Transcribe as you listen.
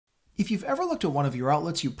If you've ever looked at one of your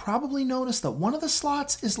outlets, you probably noticed that one of the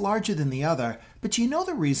slots is larger than the other, but you know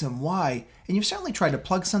the reason why. And you've certainly tried to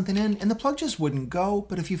plug something in and the plug just wouldn't go,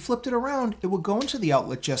 but if you flipped it around, it would go into the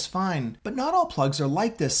outlet just fine. But not all plugs are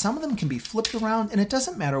like this. Some of them can be flipped around and it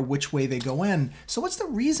doesn't matter which way they go in. So what's the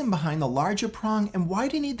reason behind the larger prong and why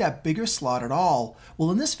do you need that bigger slot at all? Well,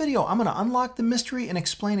 in this video, I'm going to unlock the mystery and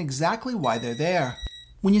explain exactly why they're there.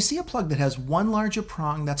 When you see a plug that has one larger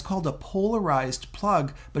prong, that's called a polarized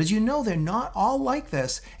plug, but as you know, they're not all like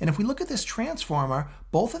this, and if we look at this transformer,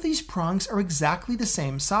 both of these prongs are exactly the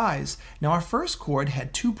same size. Now our first cord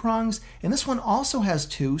had 2 prongs, and this one also has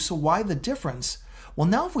 2, so why the difference? Well,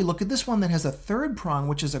 now if we look at this one that has a 3rd prong,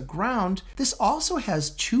 which is a ground, this also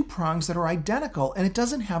has 2 prongs that are identical, and it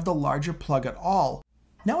doesn't have the larger plug at all.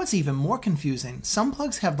 Now it's even more confusing. Some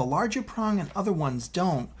plugs have the larger prong and other ones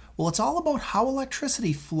don't. Well, it's all about how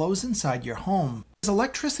electricity flows inside your home. Because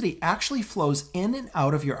electricity actually flows in and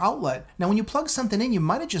out of your outlet. Now, when you plug something in, you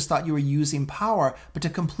might have just thought you were using power, but to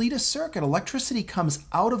complete a circuit, electricity comes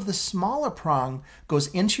out of the smaller prong, goes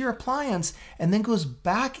into your appliance, and then goes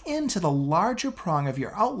back into the larger prong of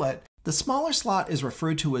your outlet. The smaller slot is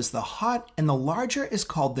referred to as the hot, and the larger is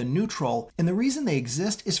called the neutral, and the reason they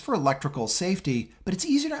exist is for electrical safety, but it's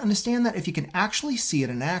easier to understand that if you can actually see it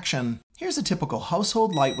in action. Here's a typical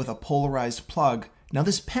household light with a polarized plug. Now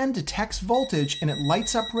this pen detects voltage and it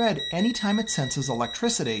lights up red anytime it senses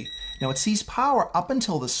electricity. Now it sees power up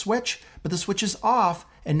until the switch, but the switch is off,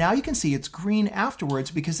 and now you can see it's green afterwards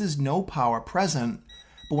because there's no power present.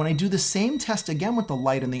 But when I do the same test again with the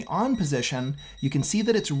light in the on position, you can see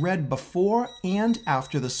that it's red before and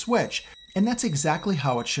after the switch. And that's exactly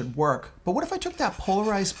how it should work. But what if I took that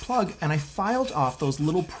polarized plug and I filed off those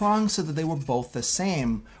little prongs so that they were both the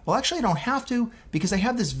same? Well, actually I don't have to, because I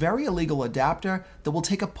have this very illegal adapter that will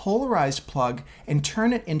take a polarized plug and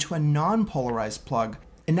turn it into a non-polarized plug.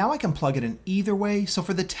 And now I can plug it in either way. So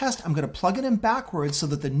for the test, I'm going to plug it in backwards so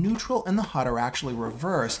that the neutral and the hot are actually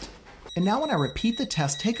reversed. And now when I repeat the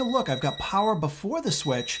test, take a look, I've got power before the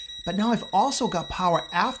switch, but now I've also got power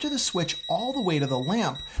after the switch all the way to the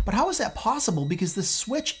lamp. But how is that possible? Because the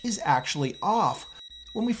switch is actually off.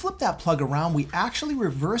 When we flip that plug around, we actually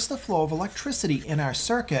reverse the flow of electricity in our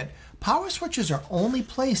circuit. Power switches are only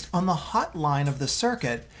placed on the hot line of the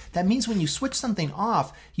circuit. That means when you switch something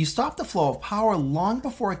off, you stop the flow of power long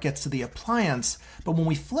before it gets to the appliance. But when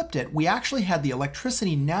we flipped it, we actually had the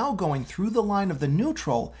electricity now going through the line of the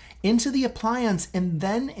neutral into the appliance and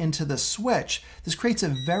then into the switch. This creates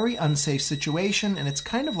a very unsafe situation, and it's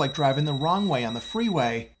kind of like driving the wrong way on the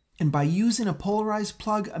freeway. And by using a polarized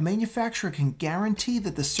plug, a manufacturer can guarantee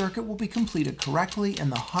that the circuit will be completed correctly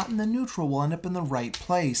and the hot and the neutral will end up in the right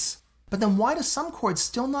place. But then why do some cords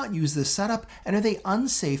still not use this setup, and are they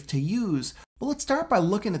unsafe to use? Well, let's start by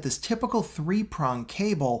looking at this typical 3-prong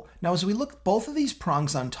cable. Now as we look, both of these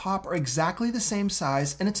prongs on top are exactly the same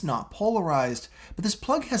size and it's not polarized. But this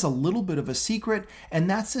plug has a little bit of a secret, and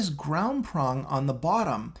that's this ground prong on the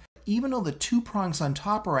bottom. Even though the 2 prongs on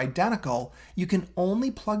top are identical, you can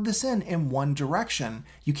only plug this in one direction.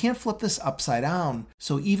 You can't flip this upside down.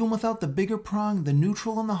 So even without the bigger prong, the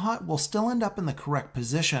neutral and the hot will still end up in the correct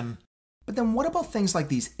position. But then what about things like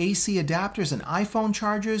these AC adapters and iPhone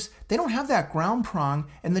chargers? They don't have that ground prong,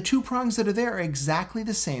 and the 2 prongs that are there are exactly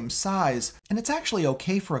the same size. And it's actually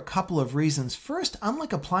okay for a couple of reasons. First,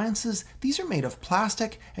 unlike appliances, these are made of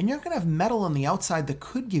plastic, and you're not going to have metal on the outside that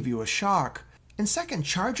could give you a shock. And second,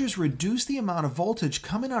 chargers reduce the amount of voltage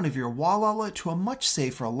coming out of your wall outlet to a much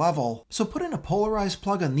safer level. So putting a polarized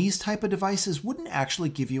plug on these type of devices wouldn't actually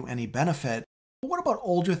give you any benefit. But what about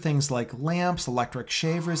older things like lamps, electric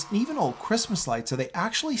shavers, and even old Christmas lights? Are they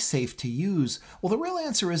actually safe to use? Well, the real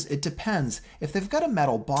answer is it depends. If they've got a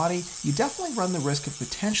metal body, you definitely run the risk of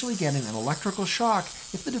potentially getting an electrical shock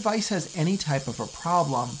if the device has any type of a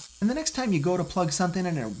problem. And the next time you go to plug something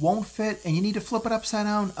in and it won't fit and you need to flip it upside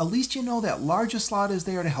down, at least you know that larger slot is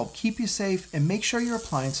there to help keep you safe and make sure your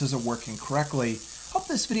appliances are working correctly. Hope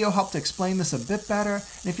this video helped explain this a bit better,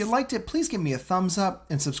 and if you liked it, please give me a thumbs up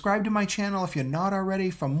and subscribe to my channel if you're not already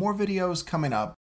for more videos coming up.